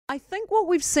I think what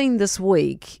we've seen this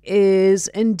week is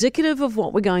indicative of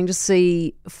what we're going to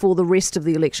see for the rest of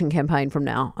the election campaign from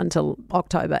now until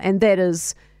October. And that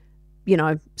is,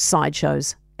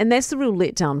 sideshows. And that's the real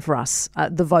letdown for us,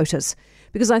 the voters.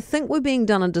 Because I think we're being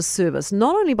done a disservice,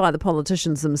 not only by the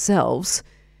politicians themselves,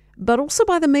 but also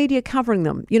by the media covering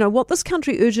them. What this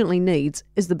country urgently needs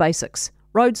is the basics.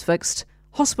 Roads fixed,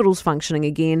 hospitals functioning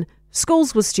again,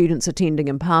 schools with students attending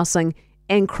and passing,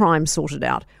 and crime sorted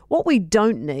out. What we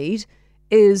don't need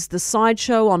is the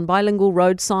sideshow on bilingual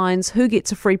road signs, who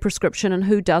gets a free prescription and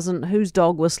who doesn't, who's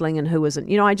dog whistling and who isn't.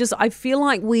 I feel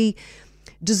like we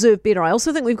deserve better. I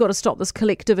also think we've got to stop this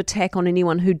collective attack on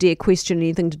anyone who dare question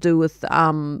anything to do with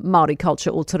Māori culture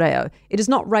or te reo. It is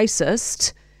not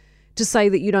racist to say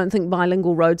that you don't think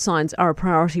bilingual road signs are a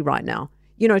priority right now.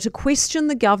 To question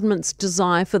the government's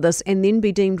desire for this and then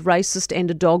be deemed racist and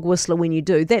a dog whistler when you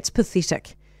do, that's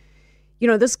pathetic.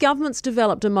 This government's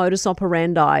developed a modus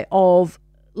operandi of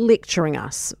lecturing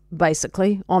us,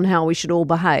 basically, on how we should all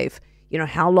behave.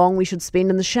 How long we should spend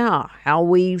in the shower, how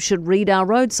we should read our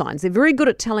road signs. They're very good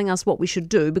at telling us what we should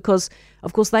do because,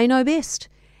 of course, they know best.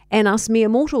 And us mere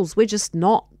mortals, we're just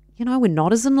not, we're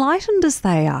not as enlightened as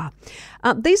they are.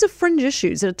 These are fringe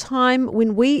issues at a time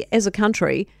when we, as a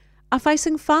country, are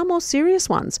facing far more serious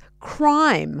ones.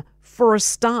 Crime, for a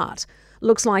start,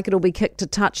 looks like it'll be kicked to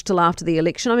touch till after the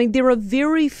election. I mean, there are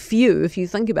very few, if you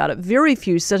think about it, very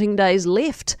few sitting days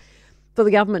left for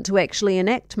the government to actually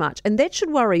enact much. And that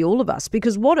should worry all of us,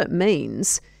 because what it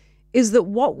means is that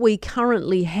what we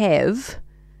currently have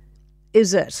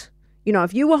is it.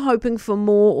 If you were hoping for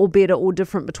more or better or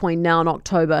different between now and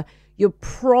October, you're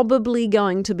probably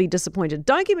going to be disappointed.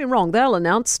 Don't get me wrong, they'll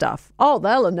announce stuff.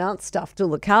 They'll announce stuff till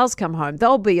the cows come home.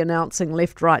 They'll be announcing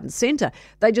left, right and centre.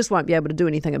 They just won't be able to do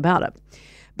anything about it.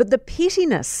 But the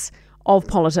pettiness of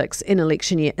politics in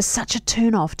election year is such a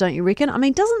turn-off, don't you reckon? I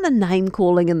mean, doesn't the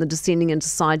name-calling and the descending into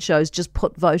sideshows just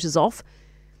put voters off?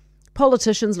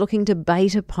 Politicians looking to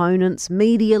bait opponents,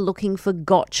 media looking for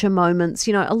gotcha moments.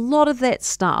 A lot of that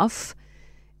stuff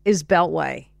is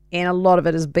beltway. And a lot of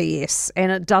it is BS,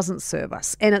 and it doesn't serve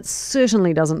us, and it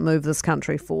certainly doesn't move this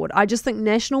country forward. I just think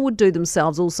National would do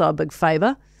themselves also a big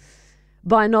favour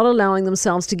by not allowing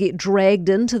themselves to get dragged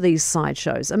into these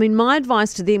sideshows. I mean, my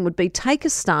advice to them would be take a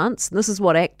stance, and this is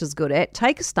what ACT is good at,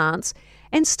 take a stance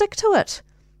and stick to it.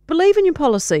 Believe in your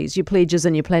policies, your pledges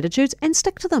and your platitudes, and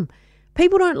stick to them.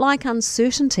 People don't like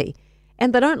uncertainty.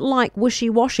 And they don't like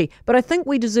wishy-washy. But I think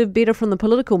we deserve better from the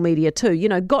political media too.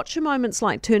 Gotcha moments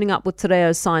like turning up with te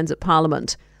reo signs at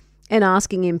Parliament and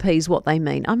asking MPs what they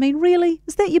mean. I mean, really?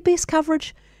 Is that your best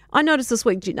coverage? I noticed this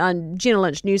week, Jenna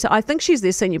Lynch, I think she's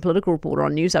their senior political reporter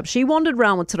on News Hub. She wandered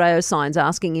around with te reo signs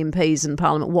asking MPs in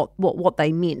Parliament what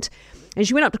they meant. And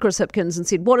she went up to Chris Hipkins and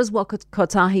said, what does waka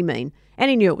kotahi mean?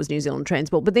 And he knew it was New Zealand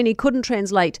Transport, but then he couldn't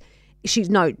translate. She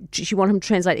wanted him to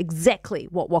translate exactly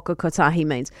what waka kotahi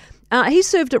means. He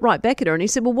served it right back at her and he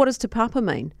said, well, what does te papa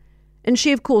mean? And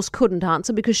she, of course, couldn't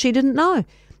answer because she didn't know.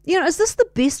 Is this the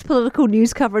best political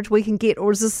news coverage we can get,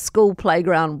 or is this school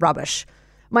playground rubbish?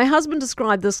 My husband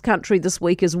described this country this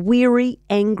week as weary,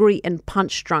 angry and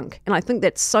punch drunk. And I think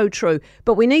that's so true.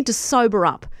 But we need to sober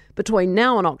up between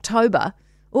now and October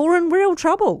or we're in real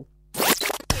trouble.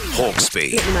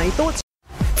 Hawkesby. Let me know your thoughts.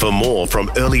 For more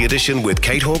from Early Edition with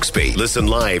Kate Hawkesby, listen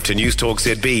live to News Talk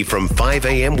ZB from 5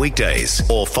 a.m. weekdays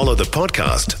or follow the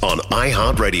podcast on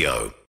iHeartRadio.